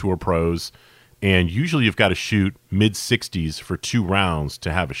so many tour pros, and usually you've got to shoot mid-60s for 2 rounds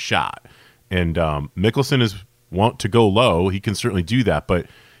to have a shot. And Mickelson is want to go low. He can certainly do that, but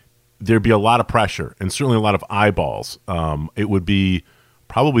there'd be a lot of pressure and certainly a lot of eyeballs. It would be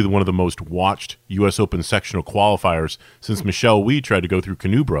probably one of the most watched U.S. Open sectional qualifiers since Michelle Wie tried to go through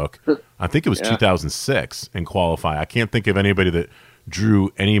Canoebrook. I think it was 2006 and qualify. I can't think of anybody that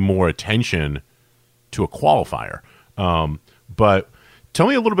drew any more attention to a qualifier. But tell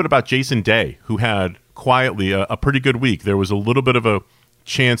me a little bit about Jason Day, who had quietly a pretty good week. There was a little bit of a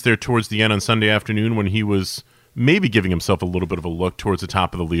chance there towards the end on Sunday afternoon when he was maybe giving himself a little bit of a look towards the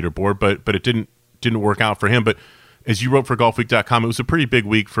top of the leaderboard, but it didn't work out for him. But as you wrote for golfweek.com, it was a pretty big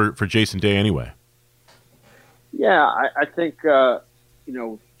week for Jason Day anyway. Yeah, I think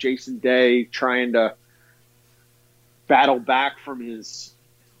Jason Day trying to battle back from his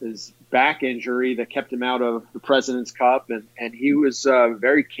back injury that kept him out of the President's Cup, and he was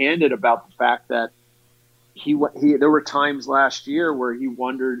very candid about the fact that there were times last year where he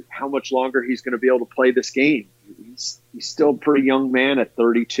wondered how much longer he's going to be able to play this game. He's still a pretty young man at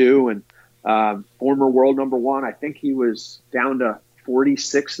 32 and former world number 1. I think he was down to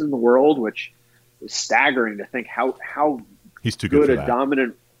 46 in the world, which is staggering to think how he's too good for a that.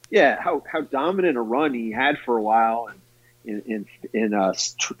 dominant how dominant a run he had for a while, and in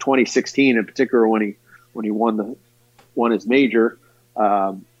 2016 in particular when he won his major,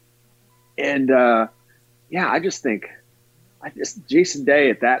 I just think Jason Day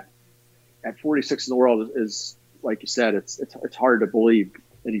at 46 in the world is like you said, it's hard to believe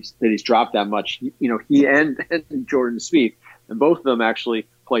that he's dropped that much. He and Jordan Spieth, and both of them actually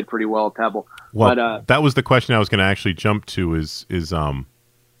played pretty well at Pebble. Well, but, that was the question I was going to actually jump to is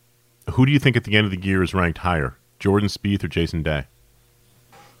who do you think at the end of the year is ranked higher, Jordan Spieth or Jason Day?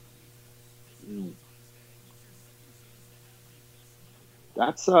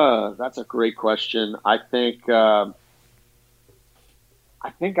 That's a great question. I think I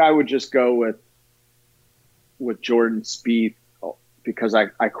would just go with Jordan Spieth because I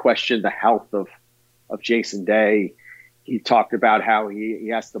question the health of Jason Day. He talked about how he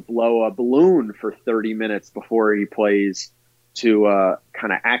has to blow a balloon for 30 minutes before he plays to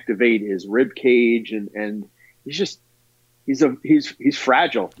kind of activate his rib cage, and he's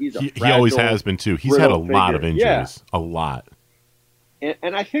fragile. He always has been too. He's had a lot of injuries, a lot.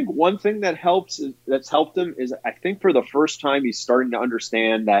 And I think one thing that's helped him is I think for the first time he's starting to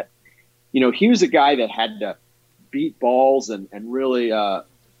understand that, he was a guy that had to beat balls and really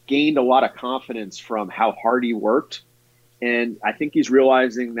gained a lot of confidence from how hard he worked. And I think he's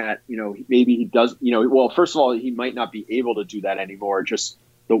realizing that, maybe he does, well, first of all, he might not be able to do that anymore. Just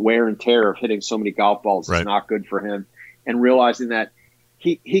the wear and tear of hitting so many golf balls is not good for him. And realizing that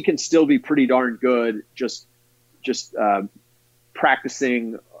he can still be pretty darn good, just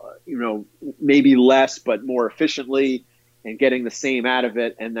practicing, maybe less, but more efficiently and getting the same out of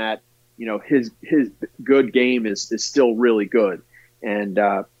it. And that, his good game is still really good. And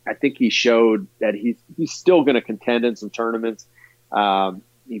I think he showed that he's still going to contend in some tournaments.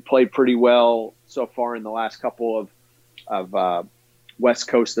 He played pretty well so far in the last couple of West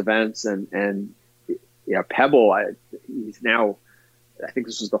Coast events, and Pebble. He's now, I think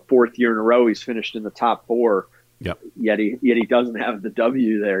this was the fourth year in a row he's finished in the top four. Yep. Yet he doesn't have the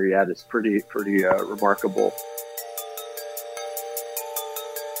W there yet. It's pretty remarkable.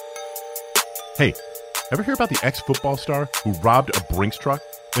 Hey, ever hear about the ex-football star who robbed a Brinks truck,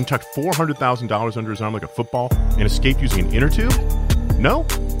 then tucked $400,000 under his arm like a football and escaped using an inner tube? No?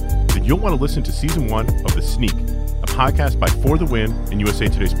 Then you'll want to listen to Season 1 of The Sneak, a podcast by For the Win and USA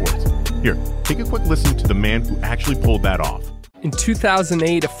Today Sports. Here, take a quick listen to the man who actually pulled that off. In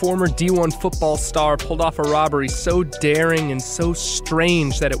 2008, a former D1 football star pulled off a robbery so daring and so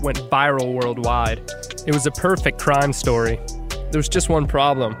strange that it went viral worldwide. It was a perfect crime story. There was just one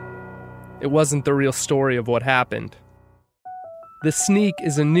problem. It wasn't the real story of what happened. The Sneak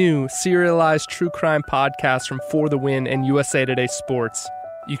is a new, serialized true crime podcast from For the Win and USA Today Sports.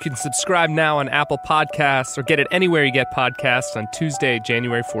 You can subscribe now on Apple Podcasts or get it anywhere you get podcasts on Tuesday,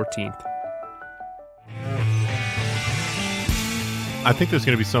 January 14th. I think there's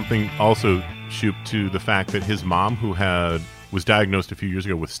going to be something also, Shoop, to the fact that his mom, who was diagnosed a few years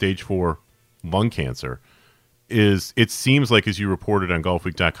ago with stage 4 lung cancer, it seems like, as you reported on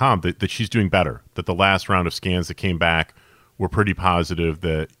golfweek.com, that she's doing better, that the last round of scans that came back were pretty positive,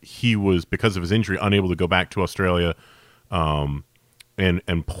 that he was, because of his injury, unable to go back to Australia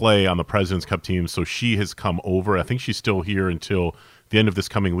and play on the President's Cup team. So she has come over. I think she's still here until the end of this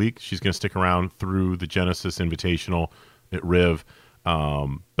coming week. She's going to stick around through the Genesis Invitational at Riv.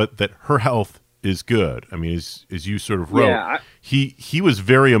 But that her health is good. I mean, as you sort of wrote, he was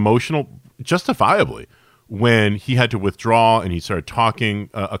very emotional, justifiably, when he had to withdraw and he started talking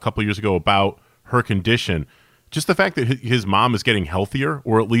a couple of years ago about her condition. Just the fact that his mom is getting healthier,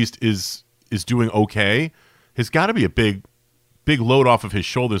 or at least is doing okay, has got to be a big load off of his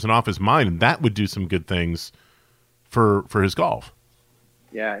shoulders and off his mind, and that would do some good things for his golf.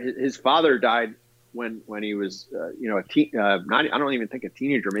 Yeah, his father died when he was I don't even think a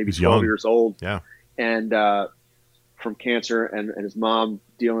teenager, maybe 12 years old. Yeah, and from cancer, and his mom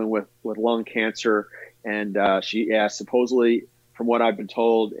dealing with lung cancer, and she supposedly, from what I've been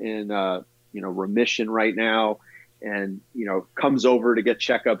told, in remission right now, and comes over to get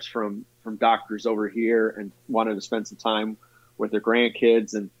checkups from doctors over here, and wanted to spend some time with their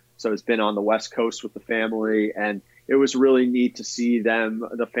grandkids, and so has been on the West Coast with the family. And it was really neat to see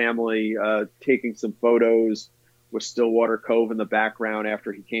the family, taking some photos with Stillwater Cove in the background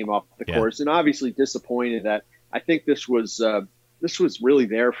after he came off the course, and obviously disappointed that I think this was really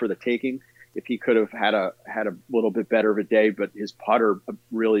there for the taking. If he could have had a little bit better of a day, but his putter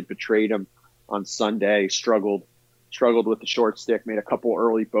really betrayed him on Sunday. Struggled with the short stick, made a couple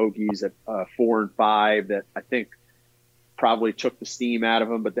early bogeys at 4 and 5 that I think probably took the steam out of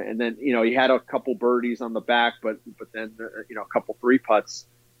him. But then he had a couple birdies on the back, but then a couple 3 putts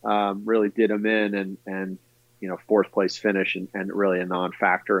really did him in, and fourth place finish and really a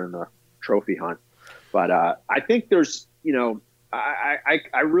non-factor in the trophy hunt. But I think there's,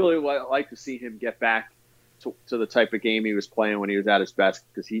 I really like to see him get back to the type of game he was playing when he was at his best,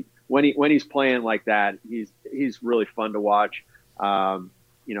 because when he's playing like that, he's really fun to watch.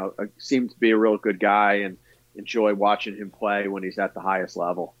 Seems to be a real good guy, and enjoy watching him play when he's at the highest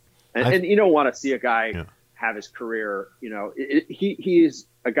level. And you don't want to see a guy have his career. He is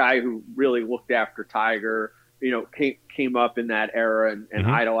a guy who really looked after Tiger. Came up in that era and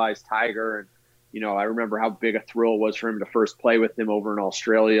idolized Tiger. And I remember how big a thrill it was for him to first play with him over in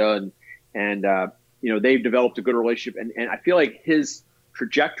Australia, and they've developed a good relationship. And I feel like his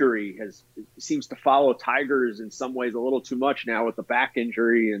trajectory seems to follow Tiger's in some ways a little too much now with the back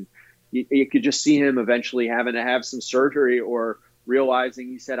injury, and you could just see him eventually having to have some surgery, or realizing,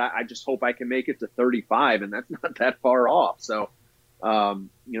 he said, I just hope I can make it to 35, and that's not that far off. So,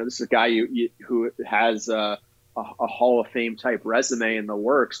 this is a guy who has a Hall of Fame type resume in the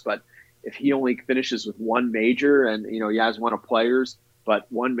works, but if he only finishes with one major, and he has one of Players,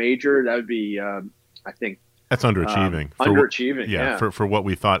 but one major, that would be, I think, that's underachieving. Underachieving, for what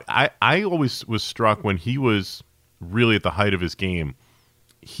we thought. I always was struck when he was really at the height of his game.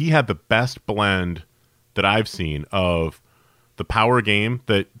 He had the best blend that I've seen of the power game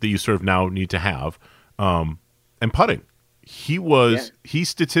that you sort of now need to have, and putting. He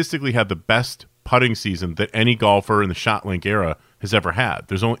statistically had the best putting season that any golfer in the ShotLink era has ever had.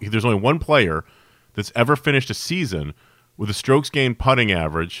 There's only one player that's ever finished a season with a strokes gained putting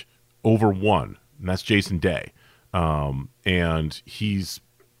average over 1, and that's Jason Day. And he's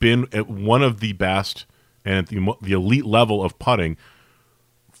been at one of the best and at the elite level of putting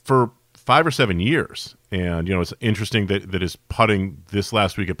for 5 or 7 years. And it's interesting that his putting this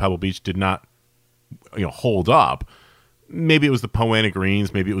last week at Pebble Beach did not hold up. Maybe it was the Poa annua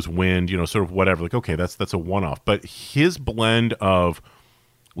greens, maybe it was wind, sort of whatever. Like, okay, that's a one-off. But his blend of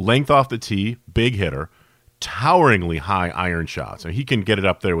length off the tee, big hitter, toweringly high iron shots. I mean, he can get it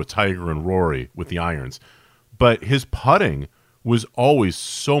up there with Tiger and Rory with the irons. But his putting was always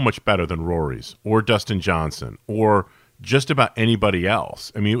so much better than Rory's or Dustin Johnson or just about anybody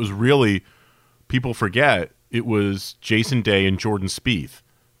else. I mean, it was really, people forget, it was Jason Day and Jordan Spieth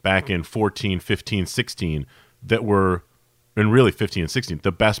back in 14, 15, 16 that were, and really 15 and 16,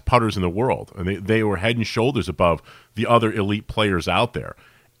 the best putters in the world. And they were head and shoulders above the other elite players out there.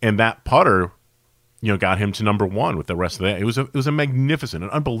 And that putter, got him to number 1 with the rest of that. It was a magnificent,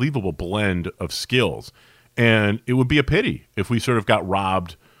 an unbelievable blend of skills. And it would be a pity if we sort of got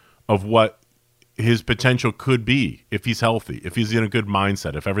robbed of what his potential could be if he's healthy, if he's in a good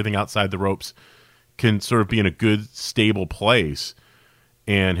mindset, if everything outside the ropes can sort of be in a good, stable place,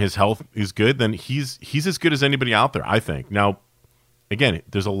 and his health is good, then he's as good as anybody out there, I think. Now, again,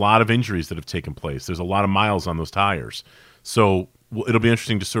 there's a lot of injuries that have taken place. There's a lot of miles on those tires. So it'll be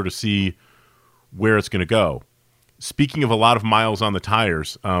interesting to sort of see where it's going to go. Speaking of a lot of miles on the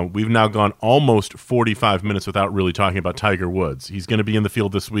tires, we've now gone almost 45 minutes without really talking about Tiger Woods. He's going to be in the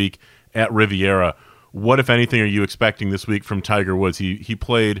field this week at Riviera. What, if anything, are you expecting this week from Tiger Woods? He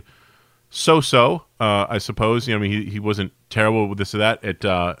played so-so, I suppose. He wasn't terrible with this or that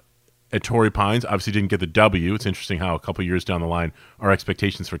at Torrey Pines. Obviously didn't get the W. It's interesting how a couple years down the line our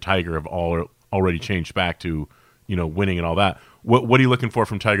expectations for Tiger have already changed back to winning and all that. What are you looking for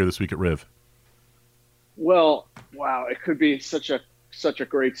from Tiger this week at Riv? Well, wow, it could be such a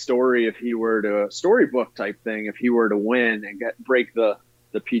great story if he were to, a storybook type thing, if he were to win and break the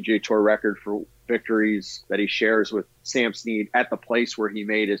PGA Tour record for victories that he shares with Sam Snead at the place where he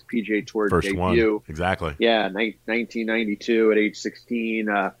made his PGA Tour first debut. One. Exactly. Yeah, 1992 at age 16.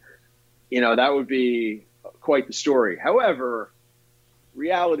 That would be quite the story. However,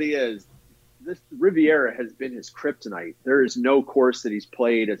 reality is, this Riviera has been his kryptonite. There is no course that he's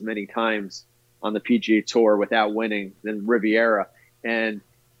played as many times on the PGA Tour without winning than Riviera. And,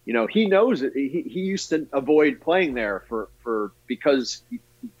 he knows it. He used to avoid playing there because he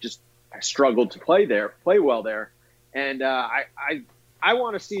just struggled to play well there. And I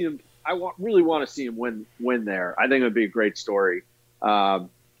want to see him. Really want to see him win there. I think it would be a great story. And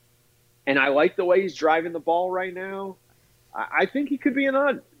I like the way he's driving the ball right now. I think he could be an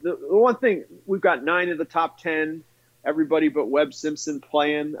odd. The one thing, we've got 9 of the top 10. Everybody but Webb Simpson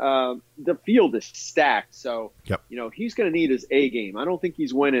playing. The field is stacked, so yep. He's going to need his A game. I don't think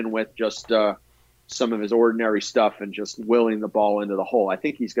he's winning with just some of his ordinary stuff and just willing the ball into the hole. I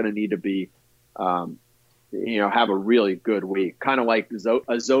think he's going to need to be, have a really good week, kind of like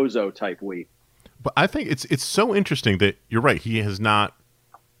a Zozo type week. But I think it's so interesting that you're right. He has not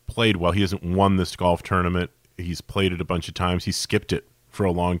played well. He hasn't won this golf tournament. He's played it a bunch of times. He skipped it for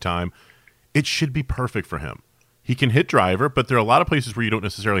a long time. It should be perfect for him. He can hit driver, but there are a lot of places where you don't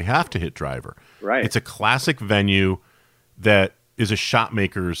necessarily have to hit driver. Right. It's a classic venue that is a shot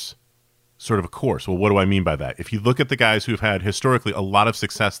maker's sort of a course. Well, what do I mean by that? If you look at the guys who have had historically a lot of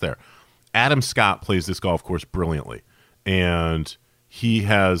success there, Adam Scott plays this golf course brilliantly, and he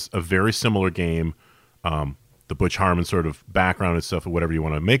has a very similar game, the Butch Harmon sort of background and stuff, or whatever you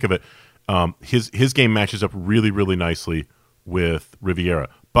want to make of it. His game matches up really, really nicely with Riviera.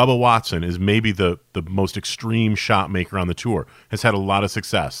 Bubba Watson is maybe the most extreme shot maker on the tour, has had a lot of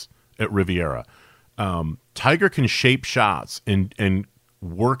success at Riviera. Tiger can shape shots and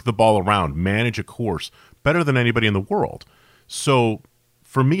work the ball around, manage a course better than anybody in the world. So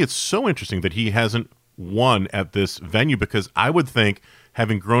for me, it's so interesting that he hasn't won at this venue, because I would think,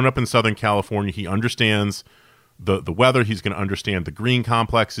 having grown up in Southern California, he understands the weather. He's going to understand the green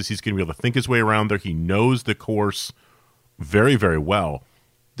complexes. He's going to be able to think his way around there. He knows the course very, very well.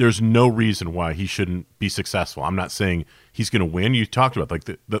 There's no reason why he shouldn't be successful. I'm not saying he's going to win. You talked about, like,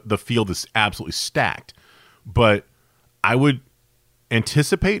 the field is absolutely stacked, but I would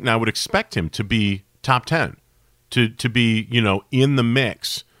anticipate and I would expect him to be top 10, to be, in the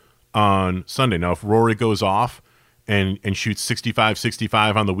mix on Sunday. Now, if Rory goes off and shoots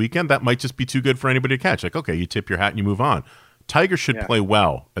 65 on the weekend, that might just be too good for anybody to catch. Like, okay, you tip your hat and you move on. Tiger should play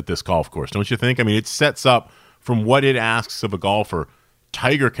well at this golf course, don't you think? I mean, it sets up, from what it asks of a golfer,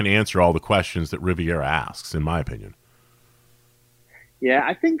 Tiger can answer all the questions that Riviera asks, in my opinion. Yeah,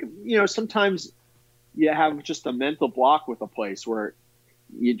 I think, sometimes you have just a mental block with a place where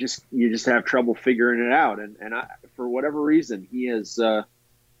you just have trouble figuring it out. And for whatever reason, he has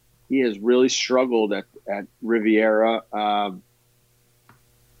really struggled at Riviera.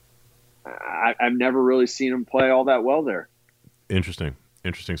 I've never really seen him play all that well there. Interesting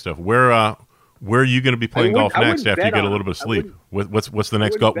stuff. Where are you going to be playing golf next after you get a little bit of sleep? What's the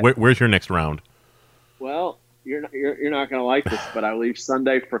next golf? Where's your next round? Well, you're not going to like this, but I leave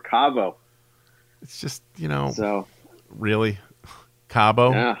Sunday for Cabo. It's just, so really,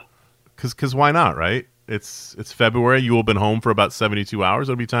 Cabo? Yeah. Because why not, right? It's February. You will have been home for about 72 hours.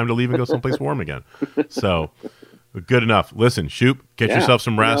 It'll be time to leave and go someplace warm again. So, good enough. Listen, Shoop, get yourself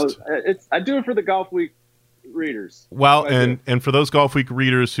some rest. I do it for the Golf Week readers. Well, and for those Golf Week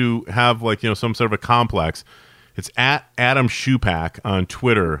readers who have, some sort of a complex, it's at Adam Schupak on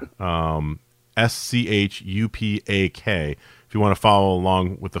Twitter, SCHUPAK. If you want to follow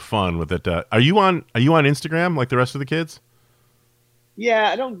along with the fun with it. Are you on Instagram like the rest of the kids? Yeah,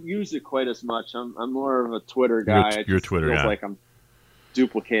 I don't use it quite as much. I'm more of a Twitter guy. You're Twitter, feels like I'm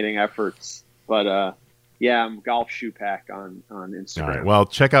duplicating efforts. But I'm Golf Schupak on Instagram. All right. Well,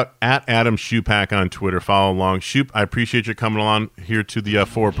 check out at Adam Schupak on Twitter. Follow along. Shoop, I appreciate you coming along here to the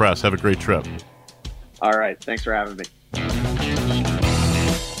Four Press. Have a great trip. All right. Thanks for having me.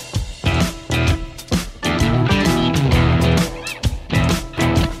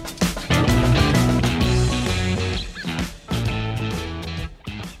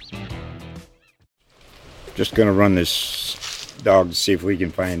 Just going to run this dog to see if we can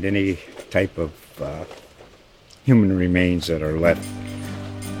find any type of human remains that are left.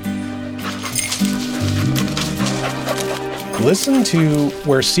 Listen to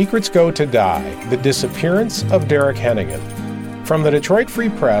Where Secrets Go to Die, The Disappearance of Derek Hennigan. From the Detroit Free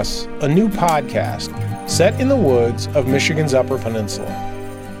Press, a new podcast set in the woods of Michigan's Upper Peninsula.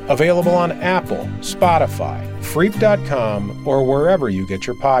 Available on Apple, Spotify, Freep.com, or wherever you get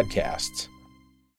your podcasts.